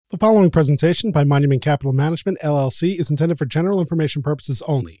The following presentation by Monument Capital Management, LLC, is intended for general information purposes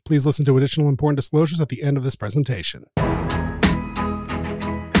only. Please listen to additional important disclosures at the end of this presentation.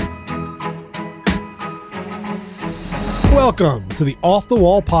 Welcome to the Off the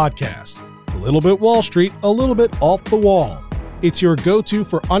Wall podcast. A little bit Wall Street, a little bit off the wall. It's your go-to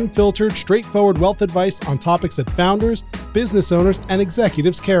for unfiltered, straightforward wealth advice on topics that founders, business owners, and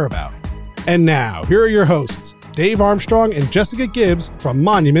executives care about. And now, here are your hosts, Dave Armstrong and Jessica Gibbs from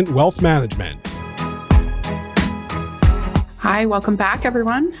Monument Wealth Management. Hi, welcome back,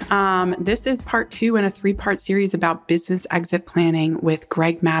 everyone. This is part 2 in a 3-part series about business exit planning with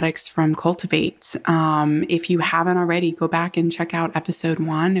Greg Maddux from Cultivate. If you haven't already, go back and check out episode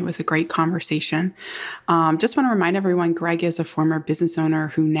 1. It was a great conversation. Just want to remind everyone, Greg is a former business owner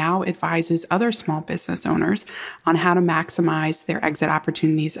who now advises other small business owners on how to maximize their exit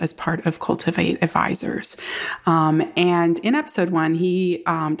opportunities as part of Cultivate Advisors. And in episode 1, he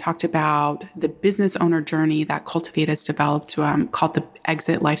talked about the business owner journey that Cultivate has developed called the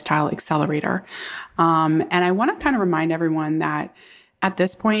Exit Lifestyle Accelerator. And I want to kind of remind everyone that at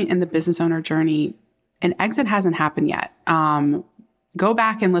this point in the business owner journey, an exit hasn't happened yet. Go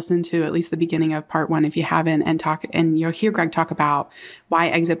back and listen to at least the beginning of part 1 if you haven't, and you'll hear Greg talk about why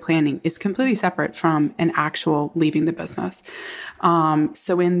exit planning is completely separate from an actual leaving the business.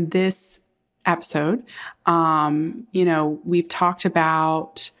 So in this episode, we've talked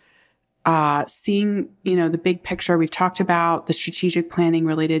about seeing, the big picture. We've talked about the strategic planning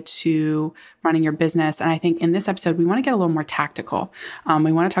related to running your business. And I think in this episode, we want to get a little more tactical.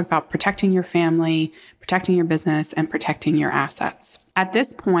 We want to talk about protecting your family, protecting your business, and protecting your assets. At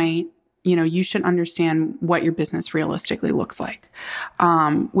this point, you should understand what your business realistically looks like,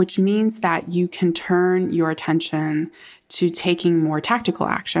 which means that you can turn your attention to taking more tactical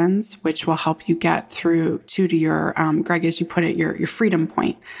actions, which will help you get through to your, Greg, as you put it, your freedom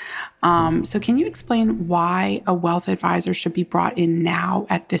point. So can you explain why a wealth advisor should be brought in now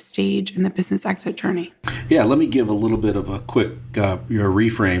at this stage in the business exit journey? Yeah, let me give a little bit of a quick your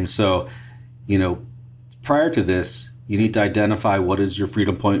reframe. So, prior to this, you need to identify what is your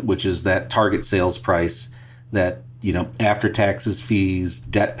freedom point, which is that target sales price that, after taxes, fees,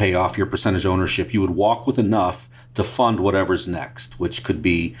 debt payoff, your percentage ownership, you would walk with enough to fund whatever's next, which could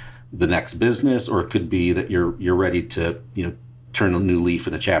be the next business, or it could be that you're ready to, turn a new leaf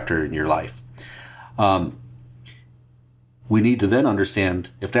in a chapter in your life. We need to then understand,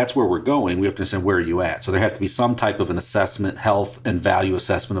 if that's where we're going, we have to understand where are you at. So there has to be some type of an assessment, health and value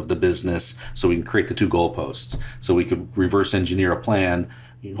assessment of the business, so we can create the 2 goalposts. So we could reverse engineer a plan,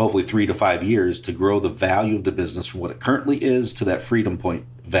 hopefully 3 to 5 years, to grow the value of the business from what it currently is to that freedom point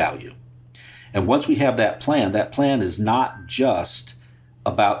value. And once we have that plan is not just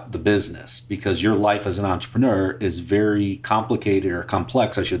about the business, because your life as an entrepreneur is very complicated, or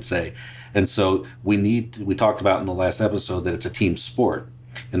complex, I should say. And so we talked about in the last episode that it's a team sport.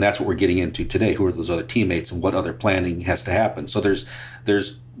 And that's what we're getting into today. Who are those other teammates and what other planning has to happen? So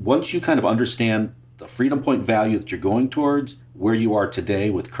there's once you kind of understand the freedom point value that you're going towards, where you are today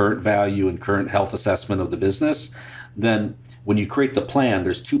with current value and current health assessment of the business, then when you create the plan,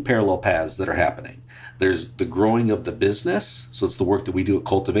 there's 2 parallel paths that are happening. There's the growing of the business. So it's the work that we do at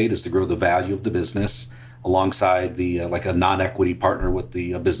Cultivate, is to grow the value of the business alongside the like a non-equity partner with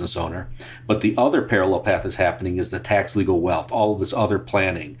the business owner. But the other parallel path is happening is the tax, legal, wealth, all of this other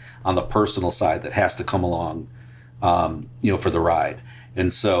planning on the personal side that has to come along, for the ride.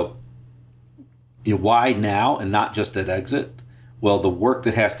 And so, why now and not just at exit? Well, the work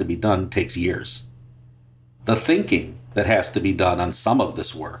that has to be done takes years. The thinking that has to be done on some of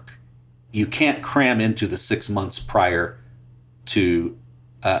this work, you can't cram into the 6 months prior to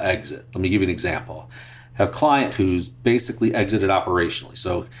exit. Let me give you an example. I have a client who's basically exited operationally.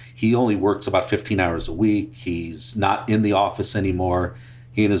 So he only works about 15 hours a week. He's not in the office anymore.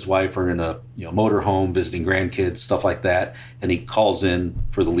 He and his wife are in a motor home, visiting grandkids, stuff like that. And he calls in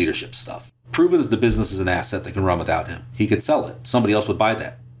for the leadership stuff. Proven that the business is an asset that can run without him. He could sell it. Somebody else would buy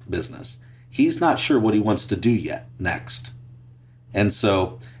that business. He's not sure what he wants to do yet next. And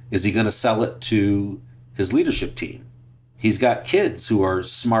so is he going to sell it to his leadership team? He's got kids who are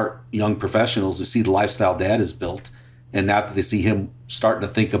smart young professionals who see the lifestyle Dad has built. And now that they see him starting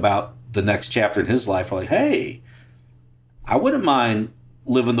to think about the next chapter in his life, are like, hey, I wouldn't mind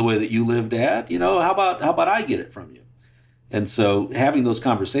living the way that you live, Dad. How about I get it from you? And so having those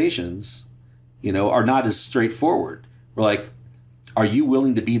conversations, are not as straightforward. We're like, are you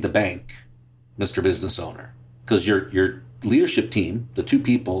willing to be the bank, Mr. Business Owner? Because your leadership team, the 2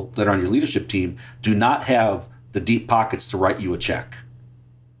 people that are on your leadership team, do not have the deep pockets to write you a check.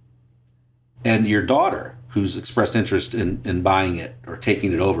 And your daughter, who's expressed interest in buying it or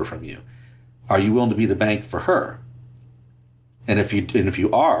taking it over from you, are you willing to be the bank for her? And if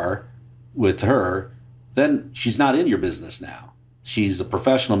you are with her, then she's not in your business now. She's a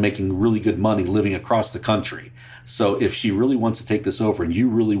professional making really good money living across the country. So if she really wants to take this over and you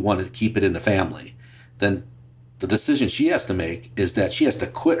really want to keep it in the family, then the decision she has to make is that she has to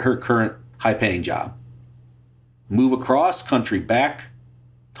quit her current high-paying job, move across country back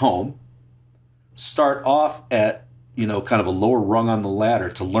home, start off at, kind of a lower rung on the ladder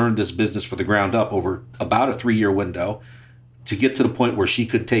to learn this business for the ground up over about a 3-year window to get to the point where she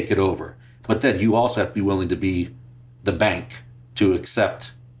could take it over. But then you also have to be willing to be the bank to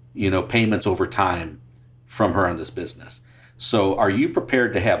accept, payments over time from her on this business. So are you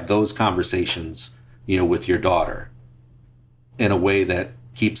prepared to have those conversations, with your daughter in a way that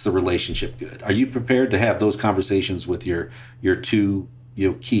keeps the relationship good? Are you prepared to have those conversations with your two,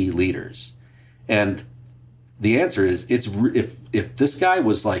 key leaders? And the answer is, if this guy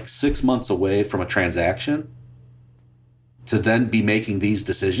was like 6 months away from a transaction to then be making these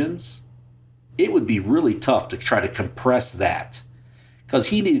decisions, it would be really tough to try to compress that, because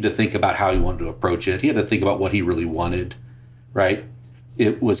he needed to think about how he wanted to approach it. He had to think about what he really wanted, right?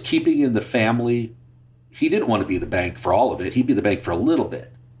 It was keeping in the family. He didn't want to be the bank for all of it. He'd be the bank for a little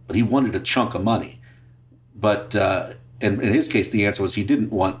bit, but he wanted a chunk of money. But in his case, the answer was he didn't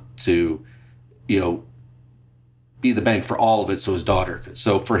want to, be the bank for all of it so his daughter could.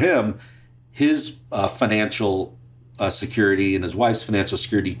 So for him, his financial security and his wife's financial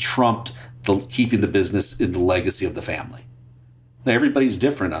security trumped keeping the business in the legacy of the family. Now, everybody's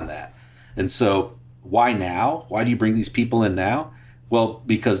different on that. And so why now? Why do you bring these people in now? Well,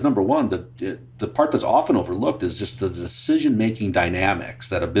 because number one, the part that's often overlooked is just the decision-making dynamics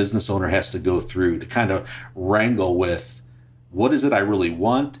that a business owner has to go through to kind of wrangle with, what is it I really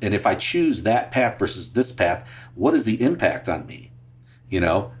want? And if I choose that path versus this path, what is the impact on me?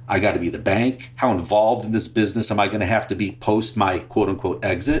 I got to be the bank. How involved in this business am I going to have to be post my quote unquote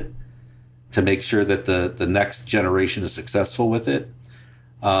exit to make sure that the next generation is successful with it?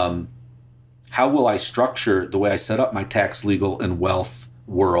 How will I structure the way I set up my tax, legal, and wealth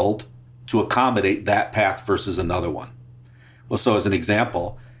world to accommodate that path versus another one? Well, so as an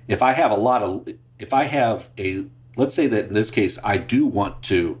example, if I have let's say that in this case, I do want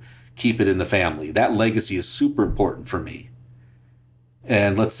to keep it in the family. That legacy is super important for me.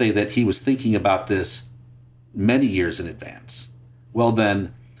 And let's say that he was thinking about this many years in advance. Well,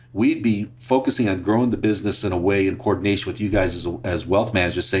 then we'd be focusing on growing the business in a way in coordination with you guys as wealth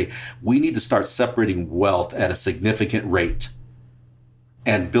managers. Say, we need to start separating wealth at a significant rate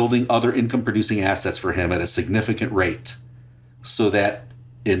and building other income producing assets for him at a significant rate, so that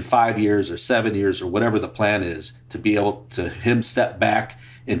in 5 years or 7 years or whatever the plan is, to be able to him step back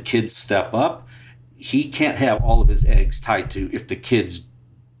and kids step up. He can't have all of his eggs tied to if the kids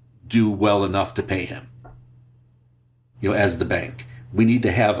do well enough to pay him, as the bank. We need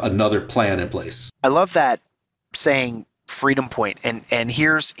to have another plan in place. I love that saying freedom point. And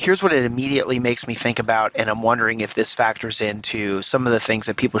here's what it immediately makes me think about. And I'm wondering if this factors into some of the things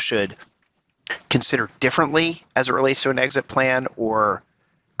that people should consider differently as it relates to an exit plan, or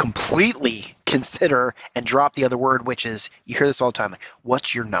completely consider and drop the other word, which is, you hear this all the time, like,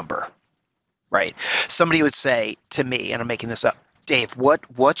 what's your number? Right? Somebody would say to me, and I'm making this up, Dave,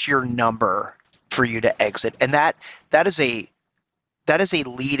 what's your number for you to exit? And that is a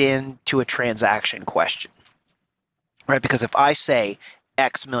lead-in to a transaction question, right? Because if I say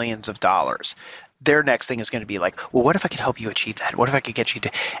X millions of dollars, their next thing is going to be like, well, what if I could help you achieve that? What if I could get you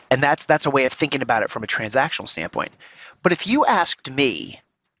to? And that's a way of thinking about it from a transactional standpoint. But if you asked me,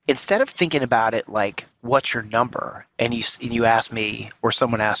 instead of thinking about it like, what's your number? And you asked me, or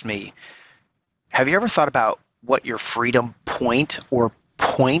someone asked me, have you ever thought about what your freedom point or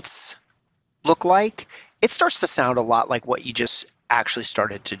points look like? It starts to sound a lot like what you just actually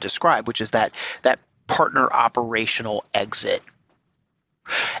started to describe, which is that partner operational exit.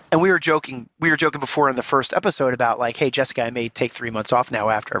 And we were joking before in the first episode about like, hey, Jessica, I may take 3 months off now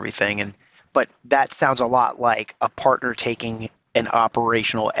after everything. But that sounds a lot like a partner taking an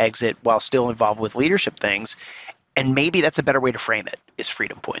operational exit while still involved with leadership things. And maybe that's a better way to frame it, is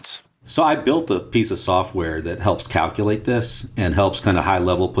freedom points. So I built a piece of software that helps calculate this and helps kind of high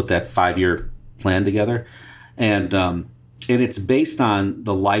level put that 5-year plan together. And it's based on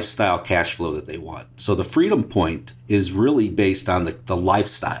the lifestyle cash flow that they want. So the freedom point is really based on the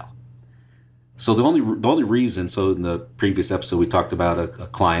lifestyle. So the only reason, so in the previous episode, we talked about a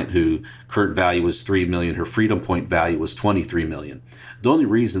client who current value was $3 million. Her freedom point value was $23 million. The only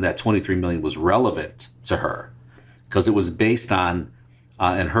reason that $23 million was relevant to her, because it was based on,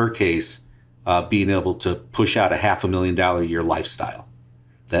 in her case, being able to push out a $500,000 a year lifestyle.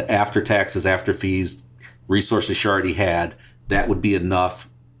 That after taxes, after fees, resources she already had, that would be enough,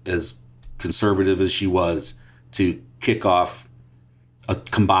 as conservative as she was, to kick off a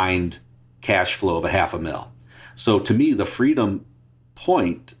combined cash flow of a $500,000. So to me, the freedom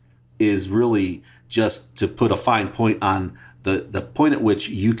point is really just to put a fine point on the point at which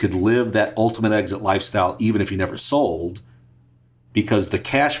you could live that ultimate exit lifestyle even if you never sold, because the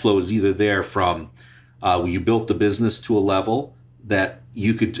cash flow is either there from you built the business to a level that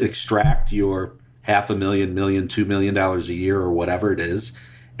you could extract your $500,000, million, $2 million a year or whatever it is,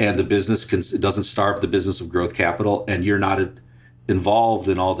 and the business it doesn't starve the business of growth capital, and you're not involved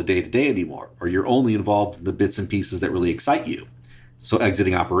in all the day-to-day anymore, or you're only involved in the bits and pieces that really excite you. So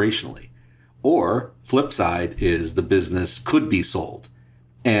exiting operationally. Or flip side is the business could be sold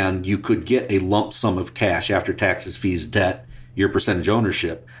and you could get a lump sum of cash after taxes, fees, debt, your percentage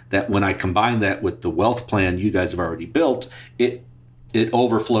ownership, that when I combine that with the wealth plan you guys have already built, it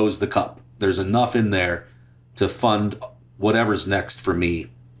overflows the cup. There's enough in there to fund whatever's next for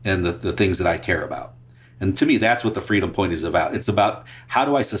me and the things that I care about. And to me, that's what the freedom point is about. It's about how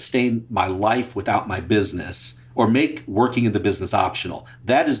do I sustain my life without my business, or make working in the business optional.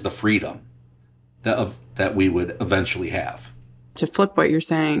 That is the freedom that we would eventually have. To flip what you're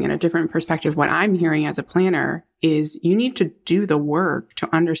saying in a different perspective, what I'm hearing as a planner is you need to do the work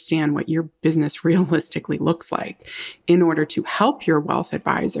to understand what your business realistically looks like in order to help your wealth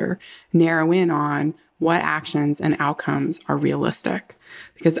advisor narrow in on what actions and outcomes are realistic.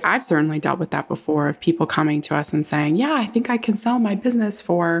 Because I've certainly dealt with that before, of people coming to us and saying, yeah, I think I can sell my business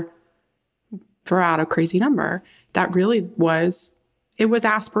for, throw out a crazy number. That really was, it was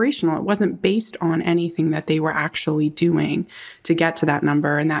aspirational. It wasn't based on anything that they were actually doing to get to that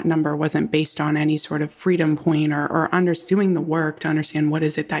number. And that number wasn't based on any sort of freedom point or doing the work to understand what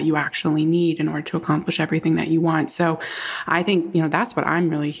is it that you actually need in order to accomplish everything that you want. So I think, that's what I'm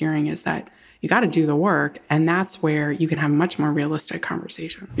really hearing, is that you got to do the work, and that's where you can have much more realistic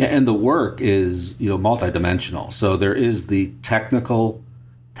conversation. Yeah, and the work is, multidimensional. So there is the technical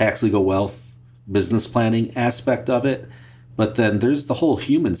tax, legal, wealth, business planning aspect of it, but then there's the whole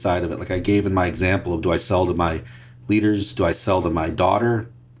human side of it. Like I gave in my example of, do I sell to my leaders? Do I sell to my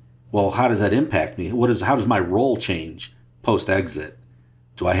daughter? Well, how does that impact me? How does my role change post-exit?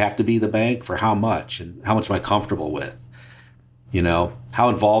 Do I have to be the bank? For how much? And how much am I comfortable with? How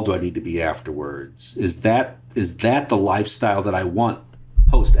involved do I need to be afterwards? Is that the lifestyle that I want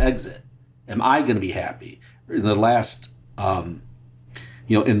post-exit? Am I going to be happy? In the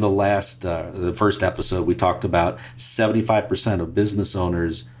the first episode, we talked about 75% of business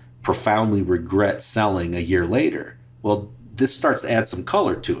owners profoundly regret selling a year later. Well, this starts to add some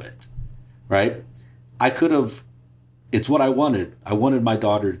color to it, right? It's what I wanted. I wanted my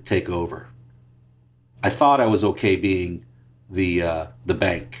daughter to take over. I thought I was okay being the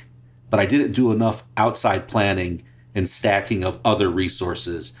bank, but I didn't do enough outside planning and stacking of other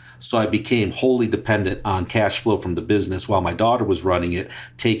resources. So I became wholly dependent on cash flow from the business while my daughter was running it,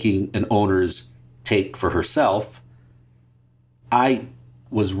 taking an owner's take for herself. I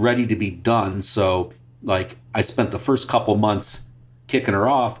was ready to be done. So I spent the first couple months kicking her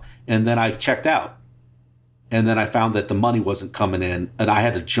off, and then I checked out. And then I found that the money wasn't coming in, and I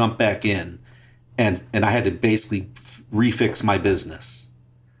had to jump back in. And I had to basically refix my business.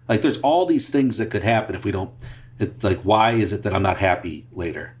 There's all these things that could happen if we don't. It's why is it that I'm not happy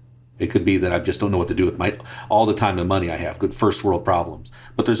later? It could be that I just don't know what to do with all the time and money I have. Good first world problems.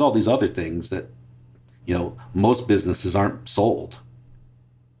 But there's all these other things that, most businesses aren't sold.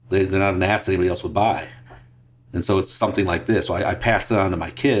 They're not an asset anybody else would buy. And so it's something like this. So I passed it on to my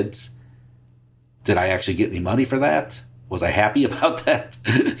kids. Did I actually get any money for that? Was I happy about that?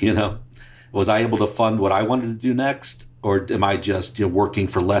 Was I able to fund what I wanted to do next? Or am I just working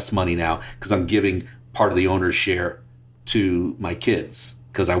for less money now because I'm giving part of the owner's share to my kids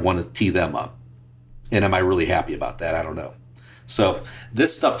because I want to tee them up? And am I really happy about that? I don't know. So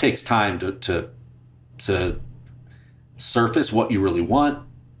this stuff takes time to surface what you really want.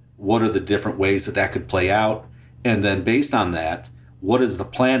 What are the different ways that could play out? And then based on that, what is the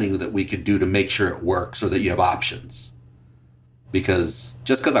planning that we could do to make sure it works so that you have options? Because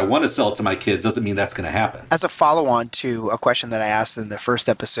just because I want to sell it to my kids doesn't mean that's going to happen. As a follow-on to a question that I asked in the first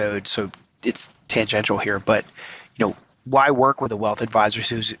episode, so it's tangential here, but why work with a wealth advisor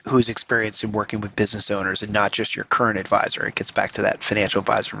who's experienced in working with business owners and not just your current advisor? It gets back to that financial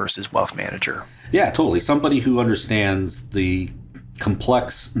advisor versus wealth manager. Yeah, totally. Somebody who understands the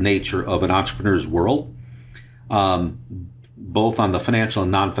complex nature of an entrepreneur's world, both on the financial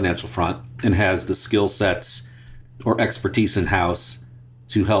and non-financial front, and has the skill sets or expertise in-house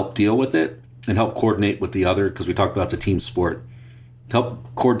to help deal with it, and help coordinate with the other, because we talked about it's a team sport, help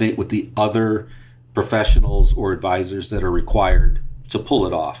coordinate with the other professionals or advisors that are required to pull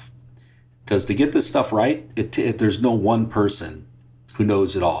it off. Because to get this stuff right, there's no one person who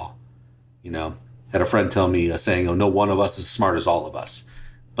knows it all. Had a friend tell me saying, no one of us is as smart as all of us.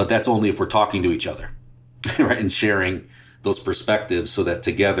 But that's only if we're talking to each other, right? And sharing those perspectives so that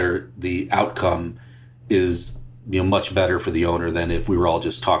together the outcome is much better for the owner than if we were all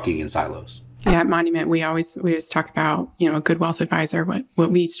just talking in silos. Yeah, at Monument, we always talk about, a good wealth advisor.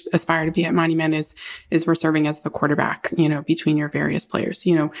 What we aspire to be at Monument is we're serving as the quarterback, between your various players.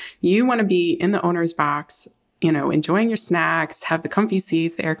 You want to be in the owner's box, enjoying your snacks, have the comfy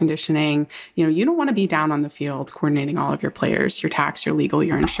seats, the air conditioning. You don't want to be down on the field coordinating all of your players, your tax, your legal,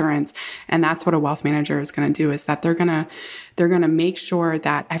 your insurance. And that's what a wealth manager is going to do, is that they're going to make sure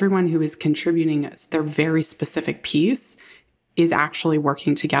that everyone who is contributing their very specific piece is actually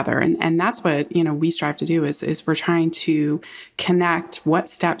working together. And that's what, we strive to do is we're trying to connect what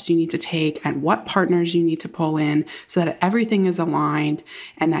steps you need to take and what partners you need to pull in so that everything is aligned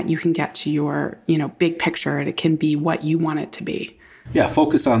and that you can get to your, big picture and it can be what you want it to be. Yeah.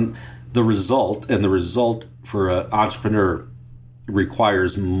 Focus on the result, and the result for an entrepreneur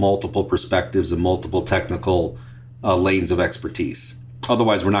requires multiple perspectives and multiple technical lanes of expertise.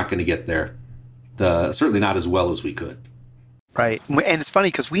 Otherwise, we're not going to get there. Certainly not as well as we could. Right. And it's funny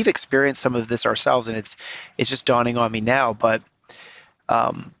because we've experienced some of this ourselves, and it's just dawning on me now. But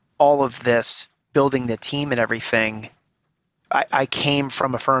all of this, building the team and everything, I came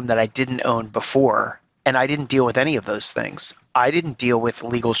from a firm that I didn't own before, and I didn't deal with any of those things. I didn't deal with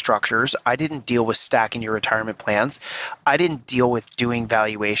legal structures. I didn't deal with stacking your retirement plans. I didn't deal with doing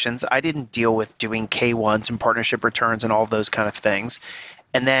valuations. I didn't deal with doing K-1s and partnership returns and all those kind of things.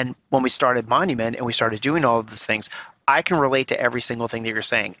 And then when we started Monument and we started doing all of these things, I can relate to every single thing that you're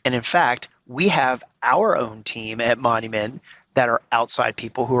saying. And in fact, we have our own team at Monument that are outside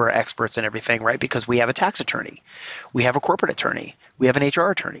people who are experts in everything, right? Because we have a tax attorney, we have a corporate attorney, we have an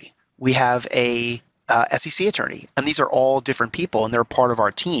HR attorney, we have a SEC attorney, and these are all different people, and they're part of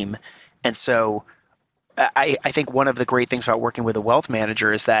our team. And so I think one of the great things about working with a wealth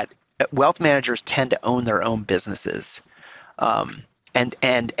manager is that wealth managers tend to own their own businesses.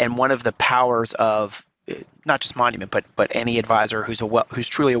 And one of the powers of not just Monument, but any advisor who's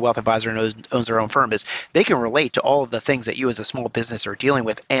truly a wealth advisor and owns their own firm is they can relate to all of the things that you as a small business are dealing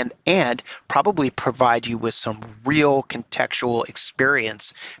with, and probably provide you with some real contextual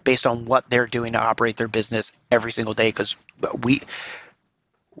experience based on what they're doing to operate their business every single day. Because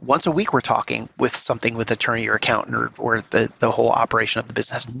once a week we're talking with something with attorney or accountant or the whole operation of the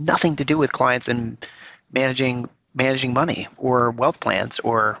business. It has nothing to do with clients and managing money or wealth plans.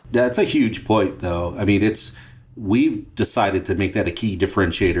 Or that's a huge point, though. I mean, we've decided to make that a key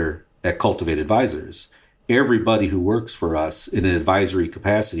differentiator at Cultivate Advisors. Everybody who works for us in an advisory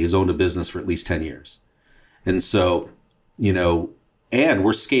capacity has owned a business for at least 10 years. And so, and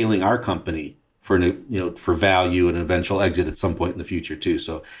we're scaling our company for value and eventual exit at some point in the future too.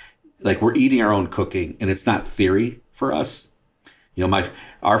 So we're eating our own cooking, and it's not theory for us.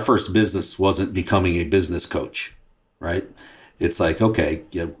 Our first business wasn't becoming a business coach. Right? It's okay,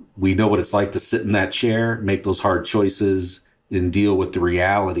 we know what it's like to sit in that chair, make those hard choices, and deal with the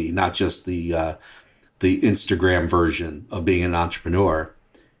reality, not just the Instagram version of being an entrepreneur,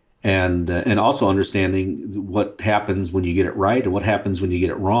 and also understanding what happens when you get it right and what happens when you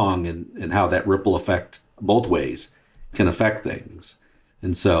get it wrong, and how that ripple effect both ways can affect things.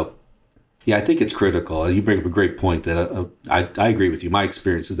 And so, yeah, I think it's critical. You bring up a great point that I agree with you. My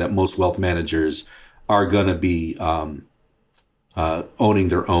experience is that most wealth managers are going to be owning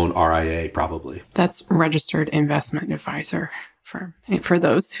their own RIA, probably. That's registered investment advisor firm for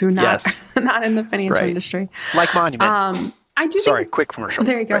those who not in the financial industry, like Monument. I do. Quick commercial.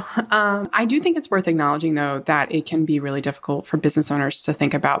 There you go. Right. I do think it's worth acknowledging, though, that it can be really difficult for business owners to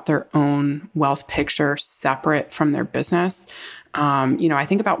think about their own wealth picture separate from their business. I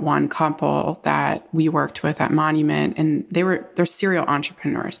think about one couple that we worked with at Monument, and they're serial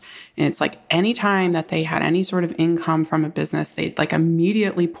entrepreneurs. And it's anytime that they had any sort of income from a business, they'd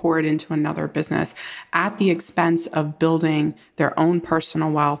immediately pour it into another business at the expense of building their own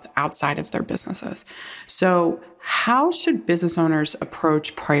personal wealth outside of their businesses. So how should business owners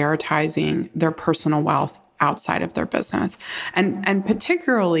approach prioritizing their personal wealth outside of their business? And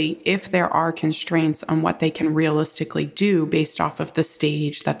particularly if there are constraints on what they can realistically do based off of the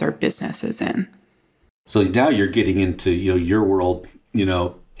stage that their business is in. So now you're getting into, your world,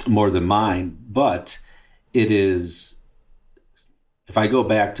 more than mine, but it is, if I go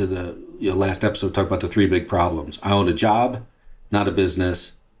back to the last episode, talk about the three big problems. I own a job, not a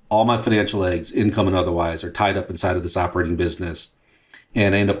business, all my financial eggs, income and otherwise, are tied up inside of this operating business,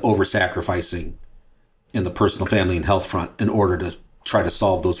 and I end up over-sacrificing in the personal, family, and health front in order to try to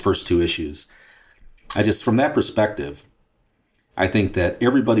solve those first two issues. From that perspective, I think that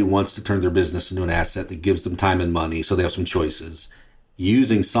everybody wants to turn their business into an asset that gives them time and money, so they have some choices.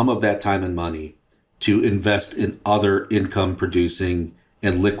 Using some of that time and money to invest in other income-producing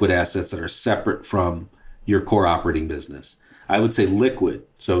and liquid assets that are separate from your core operating business. I would say liquid.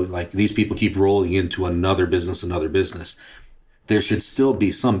 So like these people keep rolling into another business. There should still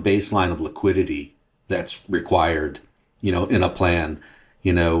be some baseline of liquidity that's required, in a plan.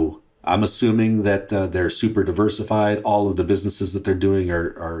 I'm assuming that they're super diversified. All of the businesses that they're doing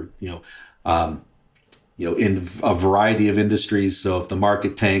are in a variety of industries. So if the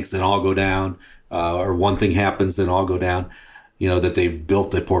market tanks, then all go down, or one thing happens, then all go down. That they've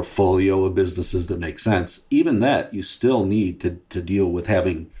built a portfolio of businesses that make sense. Even that, you still need to deal with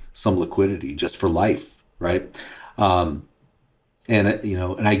having some liquidity just for life, right? And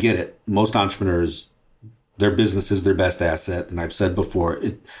I get it. Most entrepreneurs, their business is their best asset. And I've said before,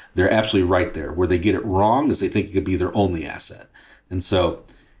 they're absolutely right there. Where they get it wrong is they think it could be their only asset. And so,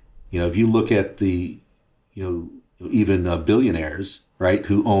 if you look at the, even billionaires, right,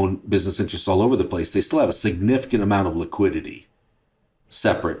 who own business interests all over the place, they still have a significant amount of liquidity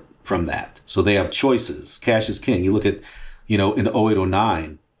separate from that. So they have choices. Cash is king. You look at, in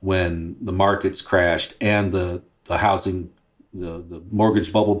 0809, when the markets crashed and the housing, the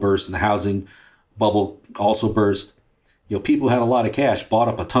mortgage bubble burst and the housing bubble also burst, people had a lot of cash, bought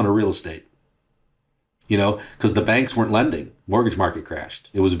up a ton of real estate, because the banks weren't lending. Mortgage market crashed.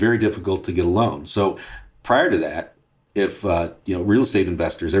 It was very difficult to get a loan. So prior to that, if, real estate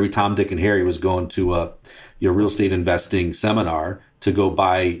investors, every Tom, Dick, and Harry was going to a real estate investing seminar to go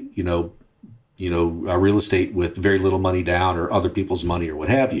buy, real estate with very little money down or other people's money or what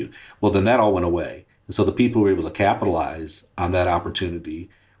have you. Well, then that all went away. And so the people who were able to capitalize on that opportunity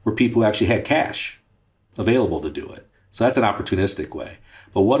were people who actually had cash available to do it. So that's an opportunistic way.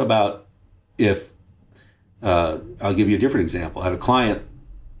 But what about if, I'll give you a different example. I had a client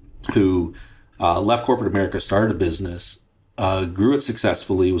who left corporate America, started a business, grew it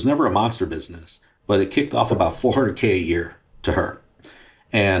successfully, was never a monster business, but it kicked off about $400K a year to her.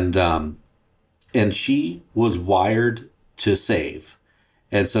 And she was wired to save.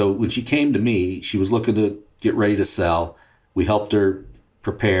 And so when she came to me, she was looking to get ready to sell. We helped her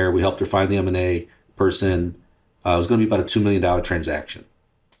prepare. We helped her find the M&A person. It was going to be about a $2 million transaction.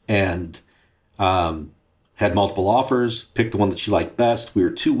 And had multiple offers, picked the one that she liked best. We were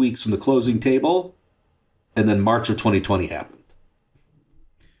 2 weeks from the closing table, and then March of 2020 happened.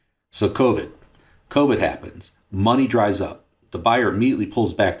 So COVID happens. Money dries up. The buyer immediately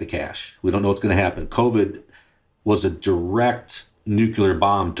pulls back the cash. We don't know what's going to happen. COVID was a direct nuclear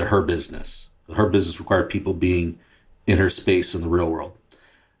bomb to her business. Her business required people being in her space in the real world.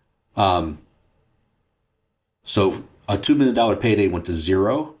 So a $2 million payday went to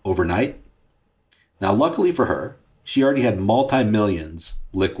zero overnight. Now, luckily for her, she already had multi-millions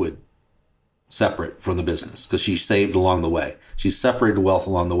liquid separate from the business because she saved along the way. She separated wealth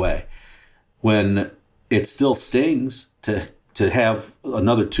along the way. When it still stings to have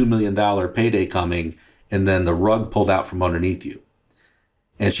another $2 million payday coming and then the rug pulled out from underneath you.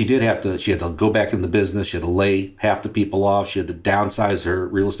 And she had to go back in the business. She had to lay half the people off. She had to downsize her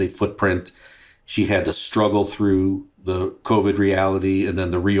real estate footprint. She had to struggle through the COVID reality and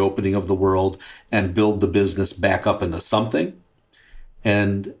then the reopening of the world and build the business back up into something.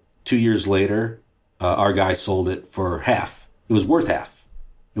 And 2 years later, our guy sold it for half. It was worth half.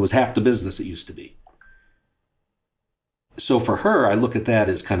 It was half the business it used to be. So for her, I look at that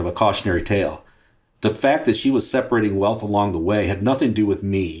as kind of a cautionary tale. The fact that she was separating wealth along the way had nothing to do with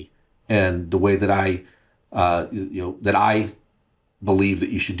me and the way that I believe that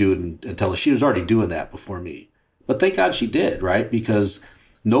you should do it and tell us. She was already doing that before me. But thank God she did, right? Because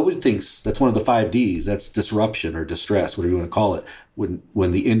nobody thinks that's one of the 5 Ds. That's disruption or distress, whatever you want to call it.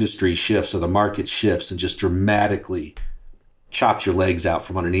 When the industry shifts or the market shifts and just dramatically chops your legs out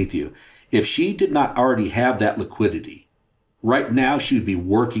from underneath you. If she did not already have that liquidity, right now she would be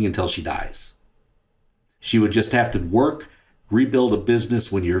working until she dies. She would just have to work, rebuild a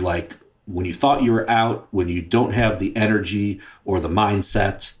business when you thought you were out, when you don't have the energy or the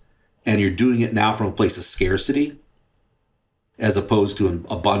mindset, and you're doing it now from a place of scarcity, as opposed to an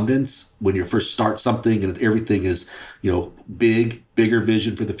abundance. When you first start something and everything is, bigger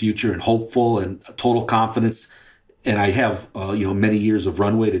vision for the future and hopeful and total confidence. And I have, many years of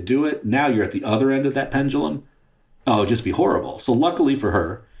runway to do it. Now you're at the other end of that pendulum. Oh, it'd just be horrible. So luckily for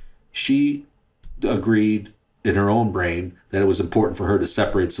her, she agreed in her own brain that it was important for her to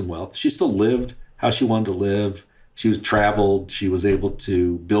separate some wealth. She still lived how she wanted to live. She was traveled. She was able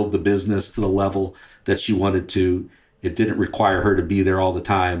to build the business to the level that she wanted to. It didn't require her to be there all the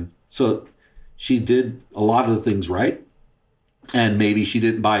time. So she did a lot of the things right. And maybe she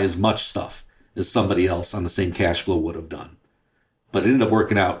didn't buy as much stuff as somebody else on the same cash flow would have done. But it ended up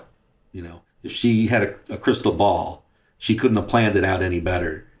working out. If she had a crystal ball, she couldn't have planned it out any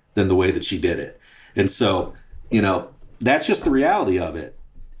better than the way that she did it. And so, that's just the reality of it.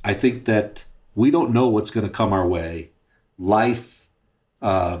 I think that we don't know what's going to come our way. Life,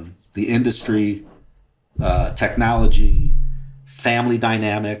 the industry, technology, family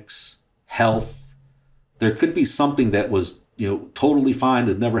dynamics, health. There could be something that was, totally fine,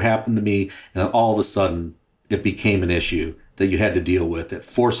 that never happened to me, and then all of a sudden it became an issue that you had to deal with that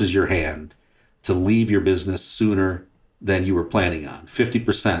forces your hand to leave your business sooner than you were planning on.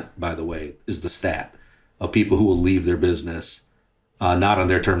 50%, by the way, is the stat of people who will leave their business not on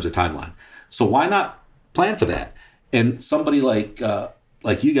their terms or timeline. So why not plan for that? And somebody like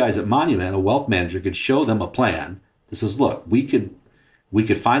you guys at Monument, a wealth manager, could show them a plan that says, look, we could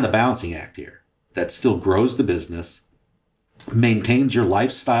find a balancing act here that still grows the business, maintains your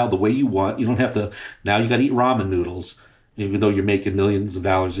lifestyle the way you want. You don't have to, now you got to eat ramen noodles, even though you're making millions of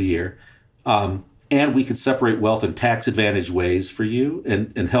dollars a year. And we could separate wealth in tax advantage ways for you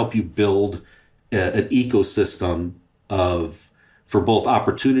and help you build an ecosystem for both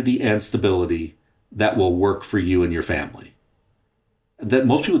opportunity and stability that will work for you and your family. That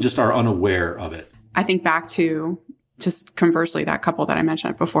most people just are unaware of it. I think back to just conversely, that couple that I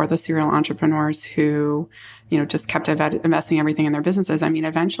mentioned before, the serial entrepreneurs who, just kept investing everything in their businesses. I mean,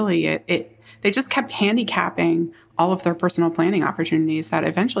 eventually they just kept handicapping all of their personal planning opportunities that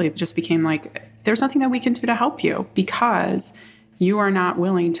eventually it just became like, there's nothing that we can do to help you because you are not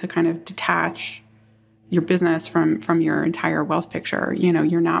willing to kind of detach your business from your entire wealth picture.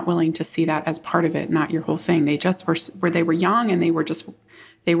 You're not willing to see that as part of it, not your whole thing. They just they were young and they were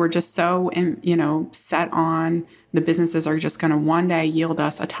just so, set on the businesses are just going to one day yield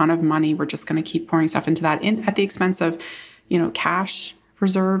us a ton of money. We're just going to keep pouring stuff into that at the expense of, cash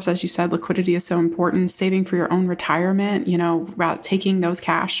reserves. As you said, liquidity is so important. Saving for your own retirement, about taking those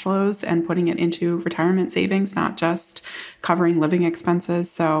cash flows and putting it into retirement savings, not just covering living expenses.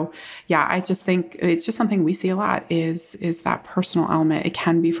 So yeah, I just think it's just something we see a lot is that personal element. It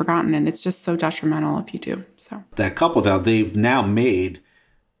can be forgotten and it's just so detrimental if you do. So that couple now, they've now made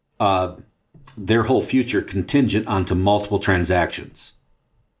their whole future contingent onto multiple transactions.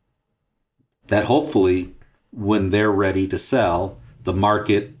 That hopefully when they're ready to sell, the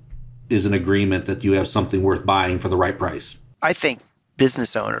market is an agreement that you have something worth buying for the right price. I think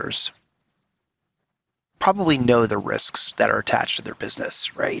business owners probably know the risks that are attached to their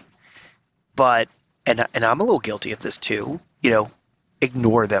business, right? But, and I'm a little guilty of this too,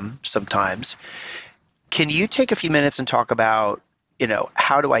 ignore them sometimes. Can you take a few minutes and talk about,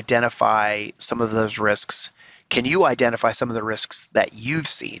 how to identify some of those risks? Can you identify some of the risks that you've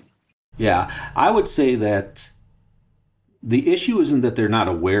seen? Yeah, I would say that the issue isn't that they're not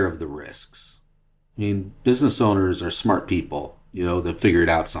aware of the risks. I mean, business owners are smart people, that figured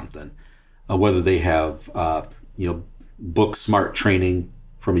out something, whether they have, book smart training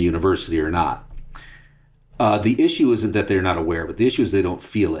from a university or not. The issue isn't that they're not aware of it. The issue is they don't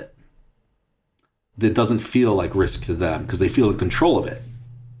feel it. It doesn't feel like risk to them because they feel in control of it.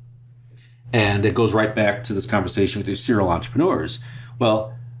 And it goes right back to this conversation with these serial entrepreneurs.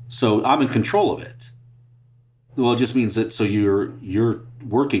 Well, so I'm in control of it. Well, it just means that so you're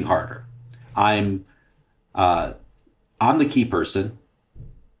working harder. I'm the key person.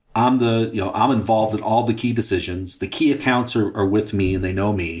 I'm involved in all the key decisions. The key accounts are with me and they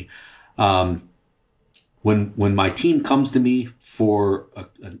know me. When my team comes to me for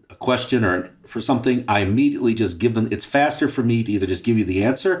a question or for something, I immediately just give them. It's faster for me to either just give you the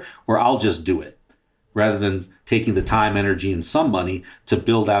answer or I'll just do it, rather than taking the time, energy, and some money to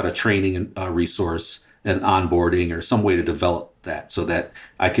build out a training resource and onboarding or some way to develop that so that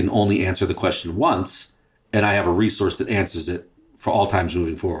I can only answer the question once and I have a resource that answers it for all times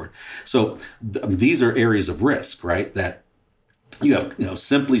moving forward. So these are areas of risk, right? That you have,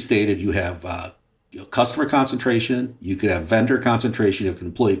 simply stated, you have customer concentration, you could have vendor concentration, you have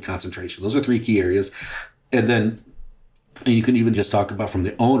employee concentration. Those are three key areas. And then you can even just talk about from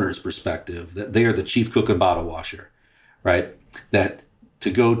the owner's perspective that they are the chief cook and bottle washer, right? That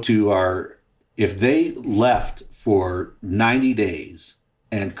to go to if they left for 90 days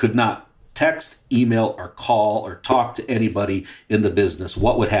and could not text, email, or call or talk to anybody in the business,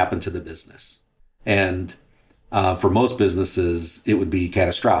 what would happen to the business? And for most businesses, it would be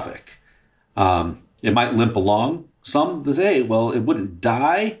catastrophic. It might limp along. Some say, well, it wouldn't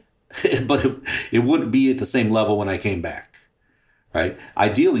die, but it wouldn't be at the same level when I came back, right?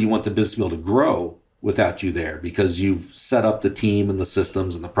 Ideally, you want the business to be able to grow without you there because you've set up the team and the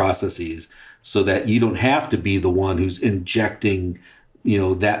systems and the processes so that you don't have to be the one who's injecting,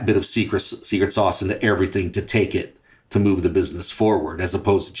 that bit of secret sauce into everything to take it to move the business forward as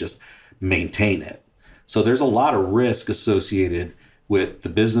opposed to just maintain it. So there's a lot of risk associated with the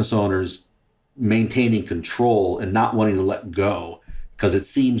business owners maintaining control and not wanting to let go because it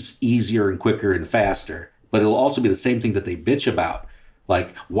seems easier and quicker and faster. But it'll also be the same thing that they bitch about.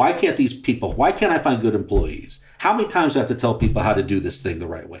 Like, why can't I find good employees? How many times do I have to tell people how to do this thing the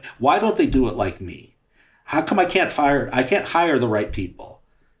right way? Why don't they do it like me? How come I can't hire the right people?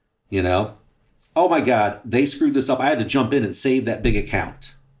 Oh my God, they screwed this up. I had to jump in and save that big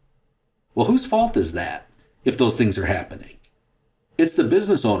account. Well, whose fault is that if those things are happening? It's the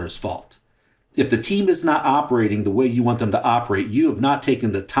business owner's fault. If the team is not operating the way you want them to operate, you have not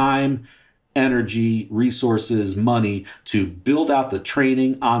taken the time, energy, resources, money to build out the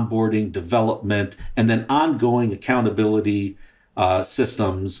training, onboarding, development, and then ongoing accountability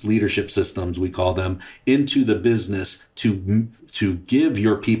systems, leadership systems, we call them, into the business to give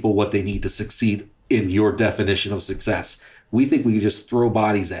your people what they need to succeed in your definition of success. We think we can just throw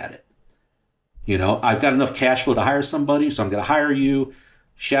bodies at it. I've got enough cash flow to hire somebody, so I'm going to hire you,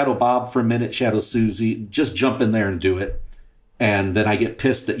 shadow Bob for a minute, shadow Susie, just jump in there and do it. And then I get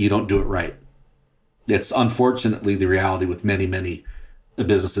pissed that you don't do it right. It's unfortunately the reality with many, many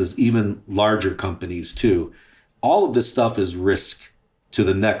businesses, even larger companies too. All of this stuff is risk to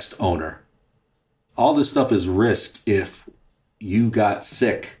the next owner. All this stuff is risk if you got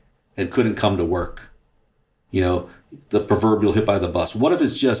sick and couldn't come to work. The proverbial hit by the bus. What if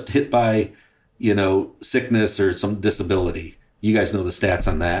it's just hit by, sickness or some disability? You guys know the stats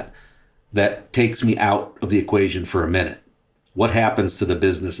on that. That takes me out of the equation for a minute. What happens to the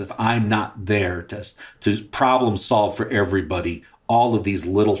business if I'm not there to problem solve for everybody, all of these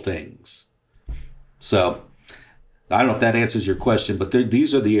little things? So I don't know if that answers your question, but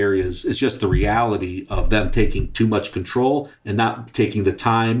these are the areas. It's just the reality of them taking too much control and not taking the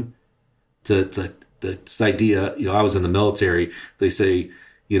time to this idea. I was in the military. They say,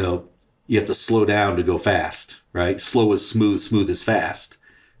 you have to slow down to go fast, right? Slow is smooth, smooth is fast.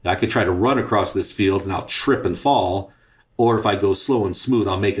 I could try to run across this field and I'll trip and fall. Or if I go slow and smooth,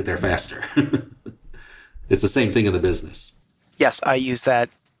 I'll make it there faster. It's the same thing in the business. Yes, I use that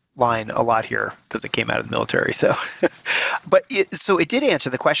line a lot here because it came out of the military. So, so it did answer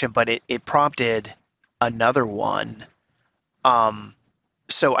the question, but it prompted another one.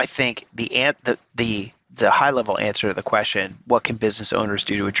 So I think the high level answer to the question, what can business owners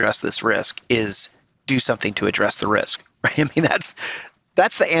do to address this risk, is do something to address the risk. Right? I mean,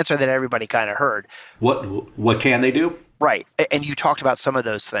 that's the answer that everybody kind of heard. What can they do? Right. And you talked about some of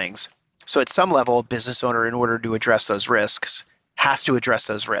those things. So at some level, a business owner, in order to address those risks, has to address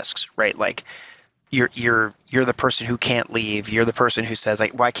those risks, right? Like you're the person who can't leave. You're the person who says,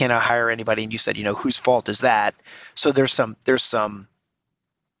 like, why can't I hire anybody? And you said, whose fault is that? So there's some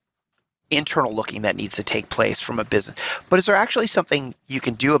internal looking that needs to take place from a business. But is there actually something you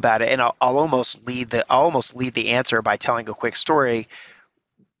can do about it? And I'll almost lead the answer by telling a quick story,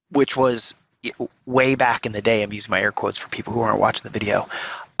 which was way back in the day. I'm using my air quotes for people who aren't watching the video,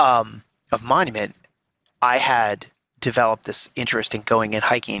 of Monument. I had developed this interest in going and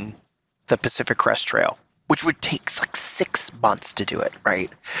hiking the Pacific Crest Trail, which would take like 6 months to do it, right?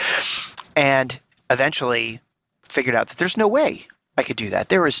 And eventually figured out that there's no way I could do that.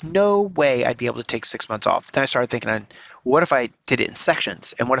 There is no way I'd be able to take 6 months off. Then I started thinking, what if I did it in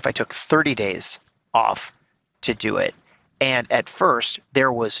sections? And what if I took 30 days off to do it? And at first,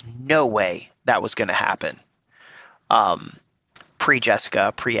 there was no way that was going to happen.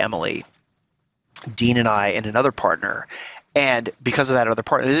 Pre-Jessica, pre-Emily, Dean and I and another partner. And because of that other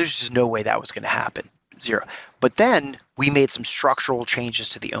partner, there's just no way that was going to happen. Zero. But then we made some structural changes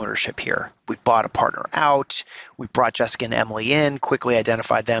to the ownership here. We bought a partner out. We brought Jessica and Emily in, quickly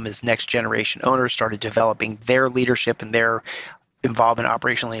identified them as next generation owners, started developing their leadership and their involvement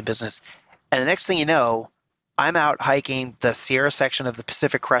operationally in business. And the next thing you know, I'm out hiking the Sierra section of the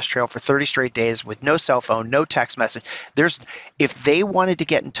Pacific Crest Trail for 30 straight days with no cell phone, no text message. If they wanted to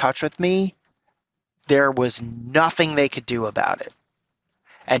get in touch with me, there was nothing they could do about it.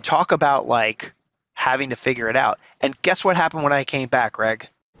 And talk about like having to figure it out. And guess what happened when I came back, Greg?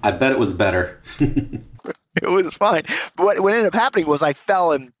 I bet it was better. It was fine. But what ended up happening was I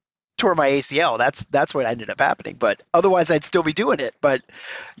fell and tore my ACL. That's what ended up happening. But otherwise, I'd still be doing it. But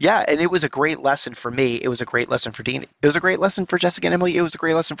yeah, and it was a great lesson for me. It was a great lesson for Dean. It was a great lesson for Jessica and Emily. It was a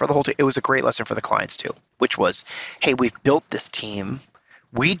great lesson for the whole team. It was a great lesson for the clients too, which was, hey, we've built this team.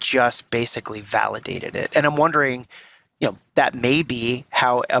 We just basically validated it. And I'm wondering, that may be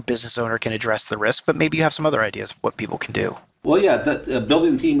how a business owner can address the risk, but maybe you have some other ideas of what people can do. Well, yeah,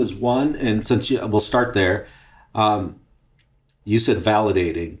 building a team is one. And since we'll start there, you said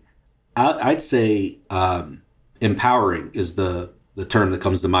validating. I'd say empowering is the term that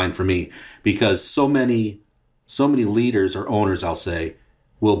comes to mind for me, because so many leaders or owners, I'll say,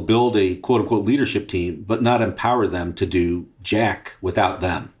 will build a quote unquote leadership team, but not empower them to do jack without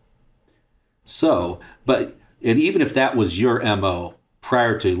them. And even if that was your MO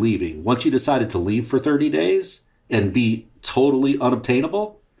prior to leaving, once you decided to leave for 30 days and be totally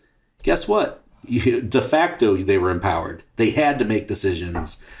unobtainable, guess what? De facto, they were empowered. They had to make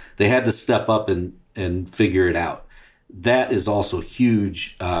decisions. They had to step up and figure it out. That is also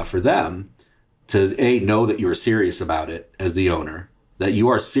huge for them to know that you're serious about it as the owner, that you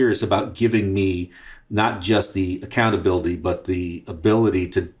are serious about giving me not just the accountability, but the ability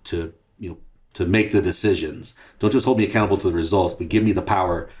to make the decisions. Don't just hold me accountable to the results, but give me the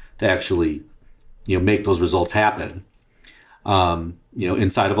power to actually, make those results happen,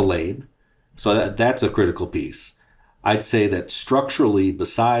 inside of a lane. So that's a critical piece. I'd say that structurally,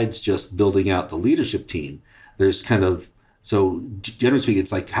 besides just building out the leadership team, there's so generally speaking,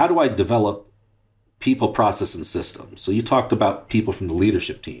 it's like, how do I develop people, process, and systems? So you talked about people from the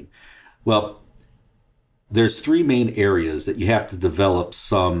leadership team. Well, there's three main areas that you have to develop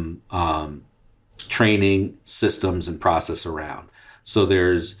some training, systems, and process around. So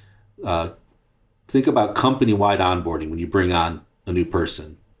there's, think about company-wide onboarding when you bring on a new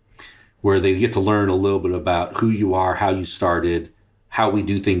person, where they get to learn a little bit about who you are, how you started, how we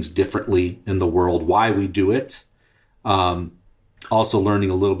do things differently in the world, why we do it. Also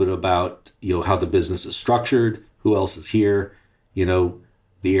learning a little bit about, how the business is structured, who else is here,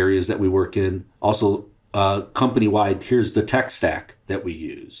 the areas that we work in. Also, company-wide, here's the tech stack that we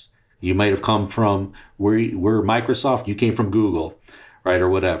use. You might have come from, we're Microsoft, you came from Google, right, or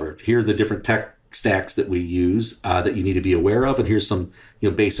whatever. Here are the different tech stacks that we use that you need to be aware of, and here's some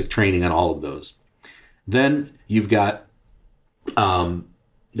basic training on all of those. Then you've got,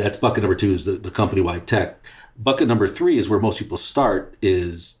 that's bucket number 2 is the company-wide tech. Bucket number 3 is where most people start,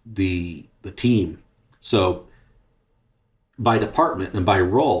 is the team. So by department and by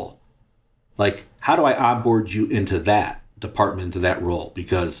role, like, how do I onboard you into that department, into that role?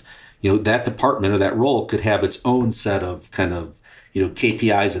 Because, that department or that role could have its own set of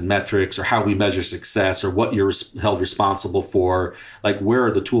KPIs and metrics, or how we measure success, or what you're held responsible for. Like, where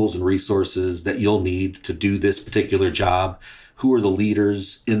are the tools and resources that you'll need to do this particular job? Who are the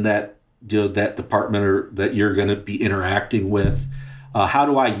leaders in that, that department or that you're going to be interacting with? How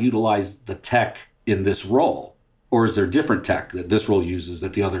do I utilize the tech in this role? Or is there different tech that this role uses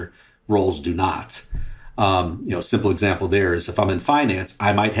that the other roles do not? Simple example there is, if I'm in finance,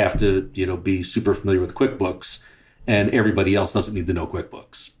 I might have to, be super familiar with QuickBooks, and everybody else doesn't need to know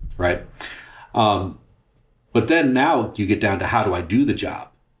QuickBooks, right? But then now you get down to, how do I do the job?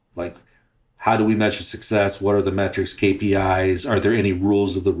 Like, how do we measure success? What are the metrics, KPIs? Are there any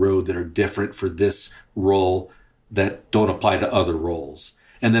rules of the road that are different for this role that don't apply to other roles?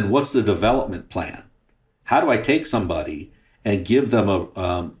 And then what's the development plan? How do I take somebody and give them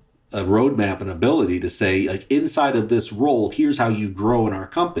a roadmap and ability to say, like, inside of this role, here's how you grow in our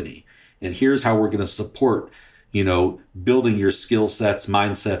company, and here's how we're going to support, building your skill sets,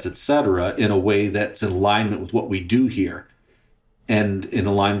 mindsets, etc., in a way that's in alignment with what we do here, and in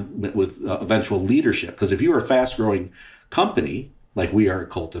alignment with eventual leadership. Because if you're a fast-growing company like we are at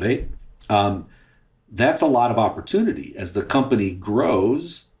Cultivate, that's a lot of opportunity. As the company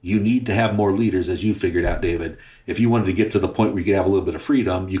grows, you need to have more leaders, as you figured out, David. If you wanted to get to the point where you could have a little bit of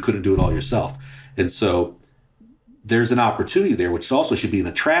freedom, you couldn't do it all yourself. And so there's an opportunity there, which also should be an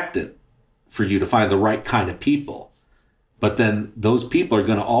attractant for you to find the right kind of people. But then those people are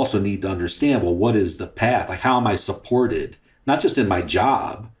going to also need to understand, well, what is the path? Like, how am I supported? Not just in my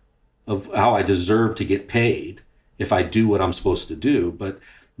job of how I deserve to get paid if I do what I'm supposed to do, but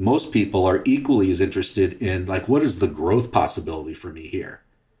most people are equally as interested in, like, what is the growth possibility for me here?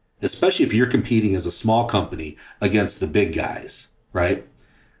 Especially if you're competing as a small company against the big guys, right?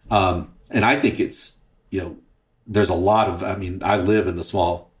 And I think it's, there's a lot of, I live in the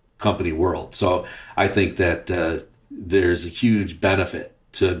small company world. So I think that there's a huge benefit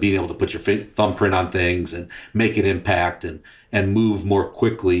to being able to put your thumbprint on things and make an impact and move more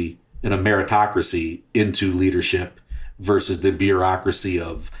quickly in a meritocracy into leadership versus the bureaucracy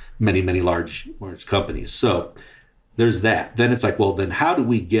of many, many large companies. So there's that. Then it's like, well, then how do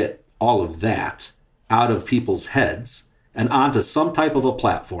we get all of that out of people's heads and onto some type of a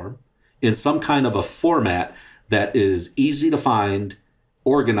platform in some kind of a format that is easy to find,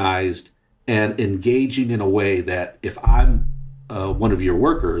 organized, and engaging in a way that if I'm one of your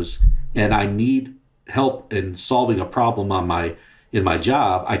workers and I need help in solving a problem in my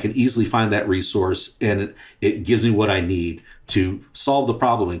job, I can easily find that resource, and it gives me what I need to solve the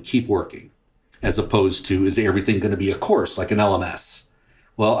problem and keep working, as opposed to, is everything going to be a course like an LMS?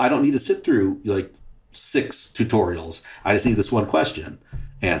 Well, I don't need to sit through like 6 tutorials. I just need this one question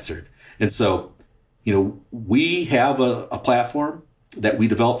answered. And so, we have a platform that we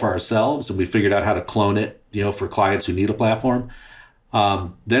developed for ourselves, and we figured out how to clone it, for clients who need a platform.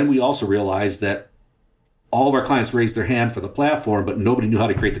 Then we also realized that all of our clients raised their hand for the platform, but nobody knew how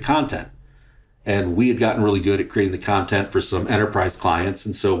to create the content. And we had gotten really good at creating the content for some enterprise clients.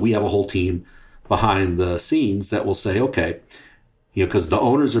 And so we have a whole team behind the scenes that will say, okay, because the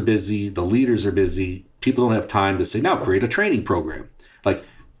owners are busy, the leaders are busy, people don't have time to say, now create a training program. Like,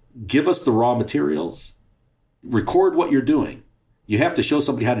 give us the raw materials, record what you're doing. You have to show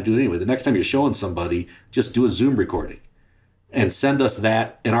somebody how to do it anyway. The next time you're showing somebody, just do a Zoom recording and send us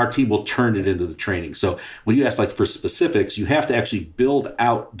that, and our team will turn it into the training. So when you ask like for specifics, you have to actually build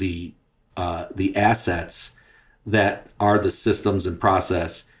out the assets that are the systems and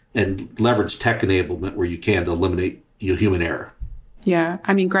process, and leverage tech enablement where you can to eliminate human error. Yeah.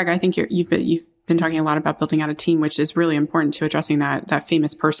 I mean, Greg, I think you've been talking a lot about building out a team, which is really important to addressing that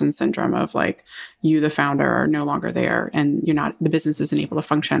famous person syndrome of like, you, the founder, are no longer there and the business isn't able to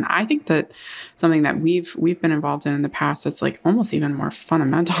function. I think that something that we've been involved in the past that's like almost even more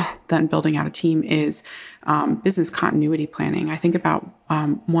fundamental than building out a team is business continuity planning. I think about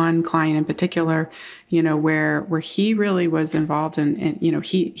one client in particular, where he really was involved in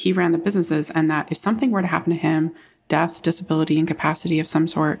he ran the businesses, and that if something were to happen to him, death, disability, incapacity of some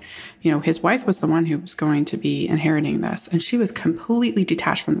sort, his wife was the one who was going to be inheriting this. And she was completely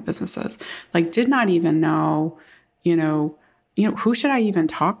detached from the businesses, like did not even know, who should I even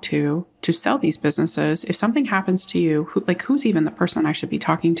talk to sell these businesses? If something happens to you, who's even the person I should be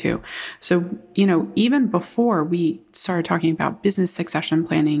talking to? So, even before we started talking about business succession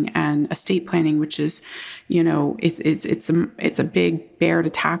planning and estate planning, which is, it's a big bear to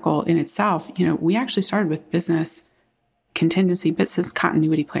tackle in itself. We actually started with business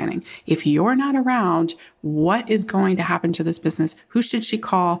continuity planning. If you're not around, what is going to happen to this business? Who should she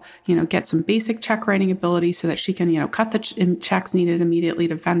call? Get some basic check writing ability so that she can, cut the checks needed immediately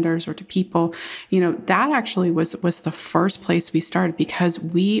to vendors or to people. That actually was the first place we started, because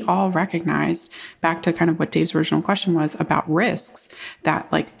we all recognized, back to kind of what Dave's original question was about risks, that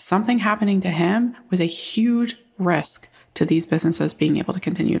like something happening to him was a huge risk to these businesses being able to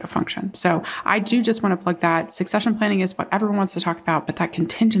continue to function. So I do just want to plug that. Succession planning is what everyone wants to talk about, but that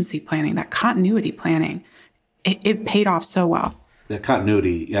contingency planning, that continuity planning, it paid off so well. That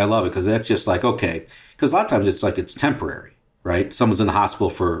continuity, yeah, I love it, because that's just like, okay, because a lot of times it's like it's temporary, right? Someone's in the hospital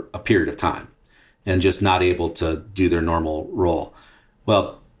for a period of time and just not able to do their normal role.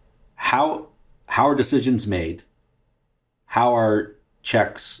 Well, how are decisions made? How are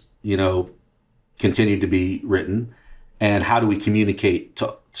checks, continue to be written? And how do we communicate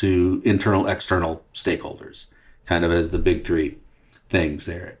to internal, external stakeholders, kind of as the big 3 things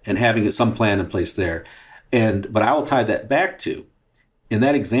there, and having some plan in place there. But I will tie that back to, in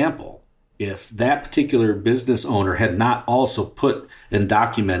that example, if that particular business owner had not also put and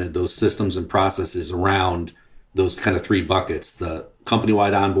documented those systems and processes around those kind of 3 buckets, the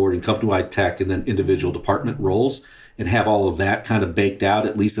company-wide onboarding, company-wide tech, and then individual department roles, and have all of that kind of baked out,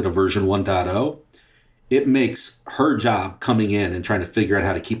 at least at a version 1.0, it makes her job coming in and trying to figure out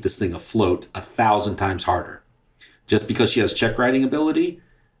how to keep this thing afloat 1,000 times harder. Just because she has check writing ability,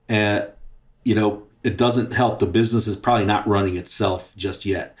 it doesn't help. The business is probably not running itself just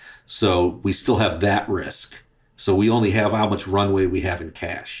yet. So we still have that risk. So we only have how much runway we have in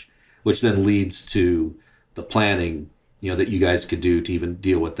cash, which then leads to the planning, that you guys could do to even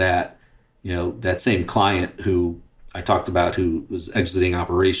deal with that. That same client who I talked about, who was had exited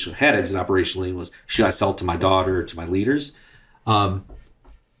operationally, was, should I sell to my daughter or to my leaders?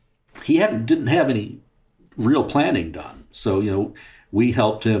 He didn't have any real planning done. So, we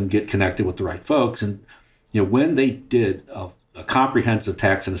helped him get connected with the right folks. And, when they did a comprehensive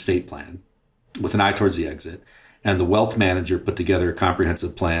tax and estate plan with an eye towards the exit, and the wealth manager put together a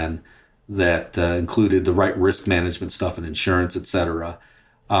comprehensive plan that included the right risk management stuff and insurance, et cetera.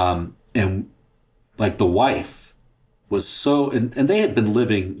 And like the wife was so, and they had been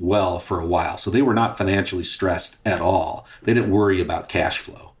living well for a while, so they were not financially stressed at all. They didn't worry about cash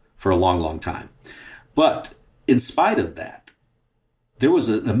flow for a long, long time. But in spite of that, there was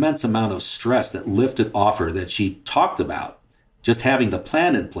an immense amount of stress that lifted off her that she talked about just having the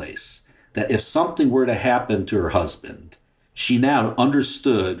plan in place, that if something were to happen to her husband, she now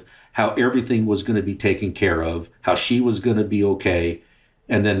understood how everything was going to be taken care of, how she was going to be okay,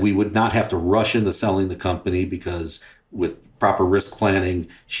 and then we would not have to rush into selling the company because with proper risk planning,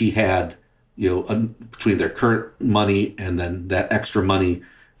 she had, between their current money and then that extra money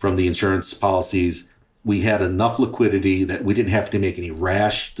from the insurance policies, we had enough liquidity that we didn't have to make any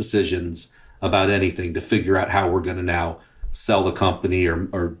rash decisions about anything to figure out how we're going to now sell the company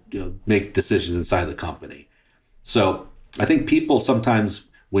or make decisions inside the company. So I think people sometimes,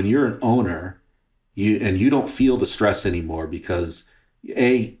 when you're an owner, you don't feel the stress anymore because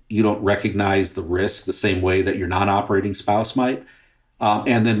you don't recognize the risk the same way that your non-operating spouse might.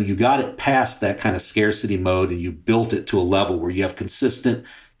 And then you got it past that kind of scarcity mode and you built it to a level where you have consistent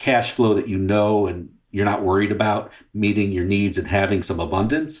cash flow that and you're not worried about meeting your needs and having some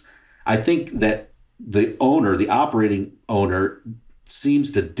abundance. I think that the operating owner,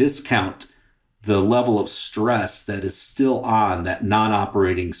 seems to discount the level of stress that is still on that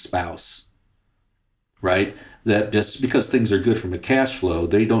non-operating spouse, right? That just because things are good from a cash flow,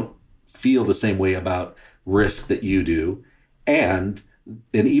 they don't feel the same way about risk that you do. And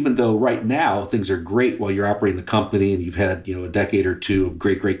even though right now things are great while you're operating the company and you've had, a decade or two of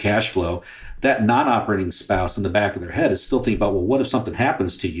great cash flow, that non-operating spouse in the back of their head is still thinking about, well, what if something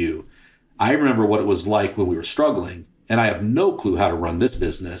happens to you? I remember what it was like when we were struggling, and I have no clue how to run this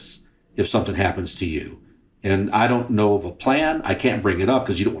business if something happens to you. And I don't know of a plan. I can't bring it up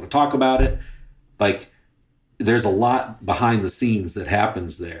because you don't want to talk about it. Like, there's a lot behind the scenes that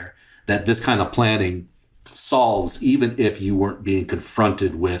happens there that this kind of planning solves, even if you weren't being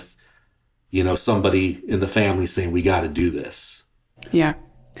confronted with, somebody in the family saying, we got to do this. Yeah.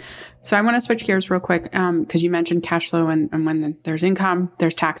 So I want to switch gears real quick because you mentioned cash flow and when there's income,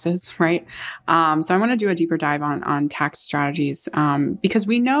 there's taxes, right? So I want to do a deeper dive on tax strategies because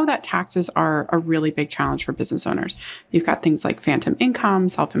we know that taxes are a really big challenge for business owners. You've got things like phantom income,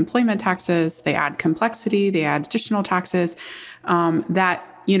 self-employment taxes. They add complexity. They add additional taxes that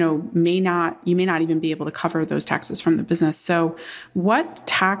you may not even be able to cover those taxes from the business. So what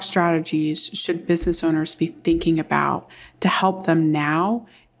tax strategies should business owners be thinking about to help them now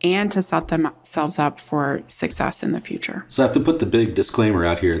and to set themselves up for success in the future? So I have to put the big disclaimer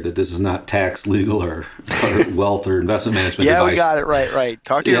out here that this is not tax, legal, or wealth or investment management advice. Yeah, we got it. Right.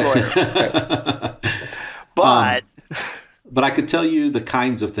 Talk to your lawyer. But I could tell you the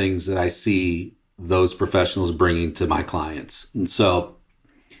kinds of things that I see those professionals bringing to my clients. And so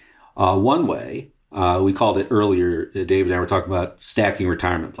one way, we called it earlier, Dave and I were talking about stacking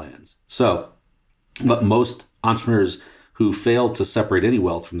retirement plans. So, but most entrepreneurs who fail to separate any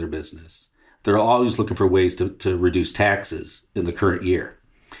wealth from their business, they're always looking for ways to reduce taxes in the current year.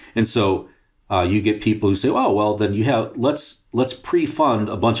 And so you get people who say, oh, well, then let's pre-fund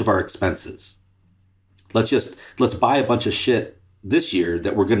a bunch of our expenses. Let's buy a bunch of shit this year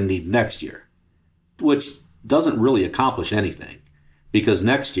that we're going to need next year, which doesn't really accomplish anything because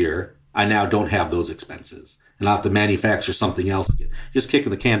next year I now don't have those expenses and I'll have to manufacture something else again, just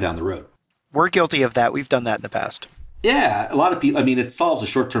kicking the can down the road. We're guilty of that. We've done that in the past. Yeah, a lot of people, it solves a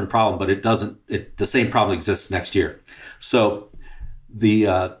short-term problem, but the same problem exists next year. So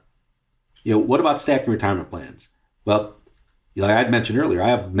what about stacking retirement plans? Well, like I'd mentioned earlier, I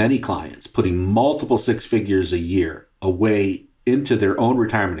have many clients putting multiple six figures a year away into their own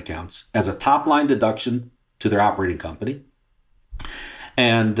retirement accounts as a top-line deduction to their operating company.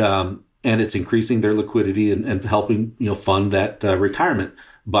 And it's increasing their liquidity and helping, fund that retirement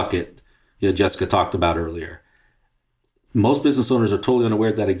bucket Jessica talked about earlier. Most business owners are totally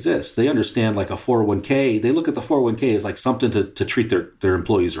unaware that exists. They understand like a 401k. They look at the 401k as like something to treat their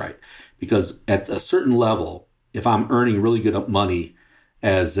employees right. Because at a certain level, if I'm earning really good money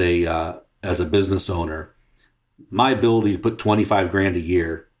as a business owner, my ability to put $25,000 a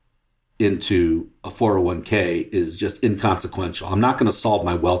year into a 401k is just inconsequential. I'm not going to solve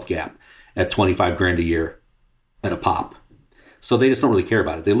my wealth gap at $25,000 a year at a pop. So they just don't really care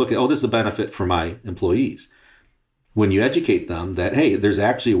about it. They look at, this is a benefit for my employees. When you educate them that, hey, there's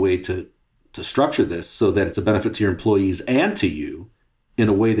actually a way to structure this so that it's a benefit to your employees and to you in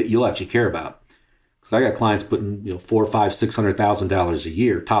a way that you'll actually care about. Because I got clients putting, $400,000, $500,000, $600,000 a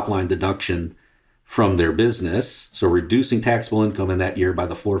year top line deduction from their business, so reducing taxable income in that year by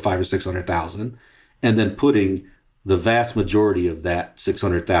the $400,000, $500,000, or $600,000, and then putting the vast majority of that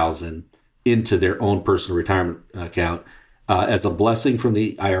 $600,000 into their own personal retirement account. As a blessing from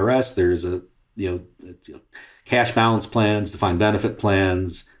the IRS, there's cash balance plans, defined benefit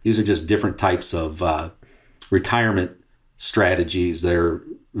plans. These are just different types of retirement strategies that are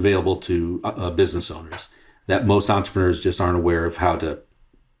available to business owners that most entrepreneurs just aren't aware of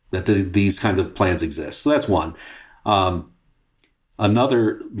these kinds of plans exist. So that's one.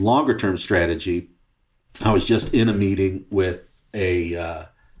 Another longer term strategy, I was just in a meeting with a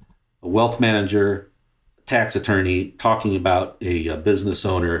wealth manager, tax attorney, talking about a business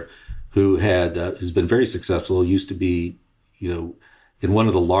owner who has been very successful. Used to be, in one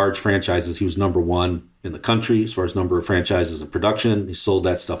of the large franchises. He was number one in the country as far as number of franchises and production. He sold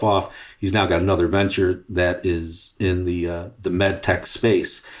that stuff off. He's now got another venture that is in the med tech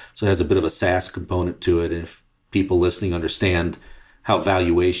space, so it has a bit of a SaaS component to it. And if people listening understand how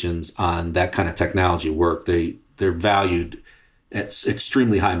valuations on that kind of technology work, they're valued at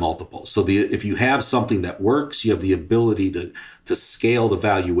extremely high multiples. So if you have something that works, you have the ability to scale the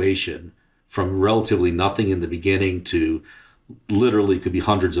valuation from relatively nothing in the beginning to literally could be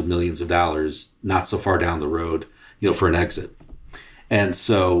hundreds of millions of dollars not so far down the road, for an exit. And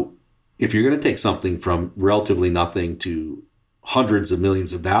so if you're going to take something from relatively nothing to hundreds of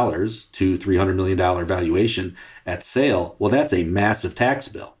millions of dollars to $300 million valuation at sale, well, that's a massive tax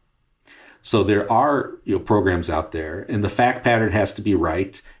bill. So there are programs out there, and the fact pattern has to be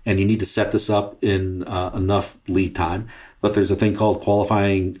right, and you need to set this up in enough lead time. But there's a thing called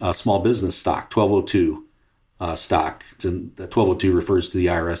qualifying small business stock, 1202 stock. The 1202 refers to the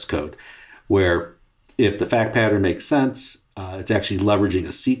IRS code, where if the fact pattern makes sense, it's actually leveraging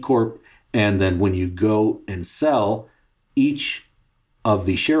a C corp, and then when you go and sell, each of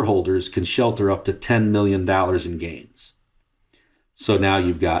the shareholders can shelter up to $10 million in gains. So now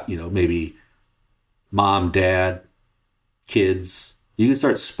you've got, maybe mom, dad, kids. You can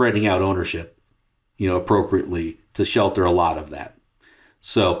start spreading out ownership, appropriately to shelter a lot of that.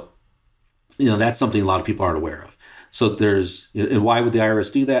 So, that's something a lot of people aren't aware of. So and why would the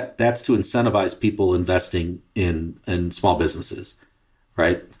IRS do that? That's to incentivize people investing in small businesses,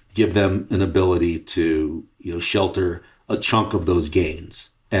 right? Give them an ability to, shelter a chunk of those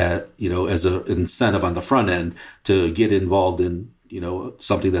gains as an incentive on the front end to get involved in,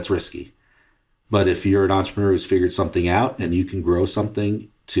 something that's risky. But if you're an entrepreneur who's figured something out and you can grow something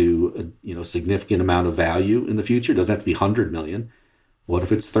to a significant amount of value in the future, it doesn't have to be 100 million. What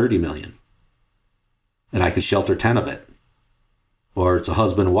if it's 30 million? And I could shelter 10 of it. Or it's a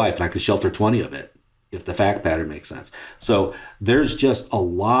husband and wife and I could shelter 20 of it, if the fact pattern makes sense. So there's just a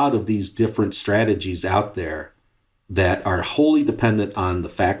lot of these different strategies out there that are wholly dependent on the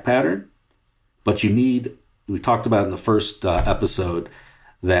fact pattern. But we talked about in the first episode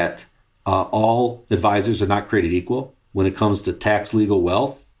that all advisors are not created equal. When it comes to tax, legal,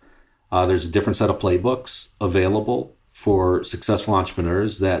 wealth, there's a different set of playbooks available for successful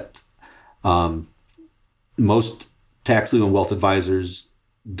entrepreneurs that most tax, legal, and wealth advisors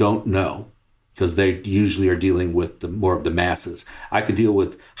don't know, because they usually are dealing with more of the masses. I could deal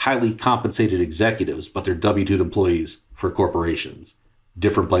with highly compensated executives, but they're W-2 employees for corporations.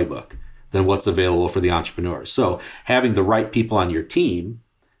 Different playbook than what's available for the entrepreneur. So having the right people on your team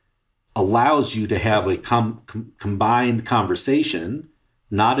allows you to have a combined conversation,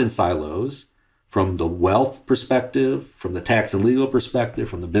 not in silos, from the wealth perspective, from the tax and legal perspective,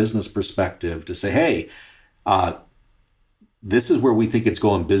 from the business perspective, to say, hey, this is where we think it's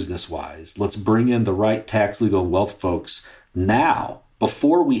going business-wise. Let's bring in the right tax, legal, and wealth folks now,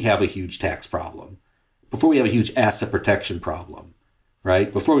 before we have a huge tax problem, before we have a huge asset protection problem,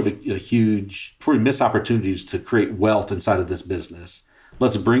 right? Before we miss opportunities to create wealth inside of this business.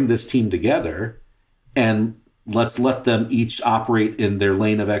 Let's bring this team together and let's let them each operate in their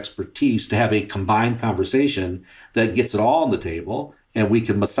lane of expertise to have a combined conversation that gets it all on the table, and we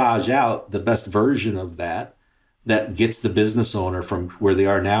can massage out the best version of that gets the business owner from where they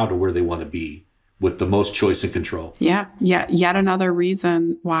are now to where they want to be with the most choice and control. Yeah. Yet another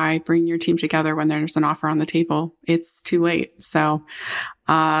reason why bring your team together when there's an offer on the table. It's too late. So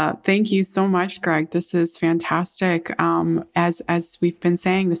thank you so much, Greg. This is fantastic. As we've been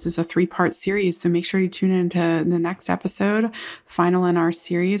saying, this is a 3-part series. So make sure you tune into the next episode, final in our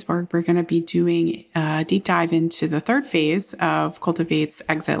series, where we're going to be doing a deep dive into the 3rd phase of Cultivate's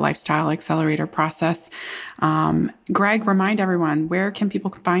Exit Lifestyle Accelerator process. Greg, remind everyone, where can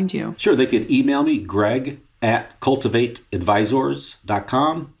people find you? Sure. They could email me,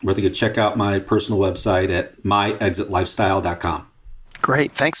 greg@cultivateadvisors.com, or they could check out my personal website at myexitlifestyle.com.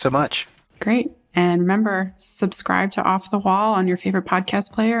 Great. Thanks so much. Great. And remember, subscribe to Off the Wall on your favorite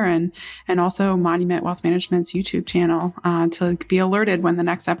podcast player and also Monument Wealth Management's YouTube channel to be alerted when the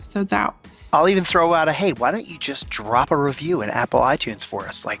next episode's out. I'll even throw out hey, why don't you just drop a review in Apple iTunes for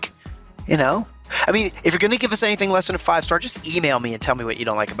us? I mean, if you're going to give us anything less than a 5-star, just email me and tell me what you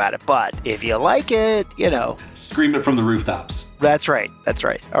don't like about it. But if you like it, scream it from the rooftops. That's right.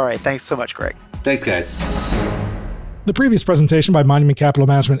 All right. Thanks so much, Greg. Thanks, guys. The previous presentation by Monument Capital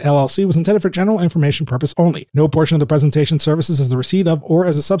Management, LLC was intended for general information purpose only. No portion of the presentation services as the receipt of or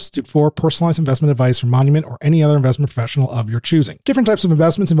as a substitute for personalized investment advice from Monument or any other investment professional of your choosing. Different types of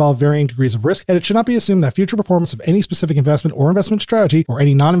investments involve varying degrees of risk, and it should not be assumed that future performance of any specific investment or investment strategy or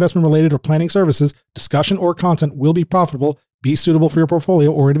any non-investment related or planning services, discussion, or content will be profitable, be suitable for your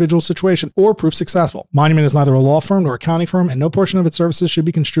portfolio or individual situation, or prove successful. Monument is neither a law firm nor accounting firm, and no portion of its services should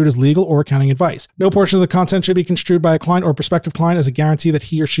be construed as legal or accounting advice. No portion of the content should be construed by a client or prospective client as a guarantee that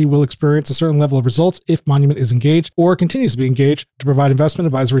he or she will experience a certain level of results if Monument is engaged or continues to be engaged to provide investment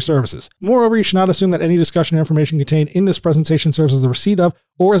advisory services. Moreover, you should not assume that any discussion or information contained in this presentation serves as the receipt of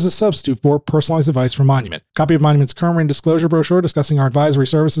or as a substitute for personalized advice from Monument. A copy of Monument's current written disclosure brochure discussing our advisory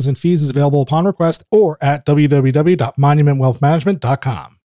services and fees is available upon request or at www.monumentwealthmanagement.com.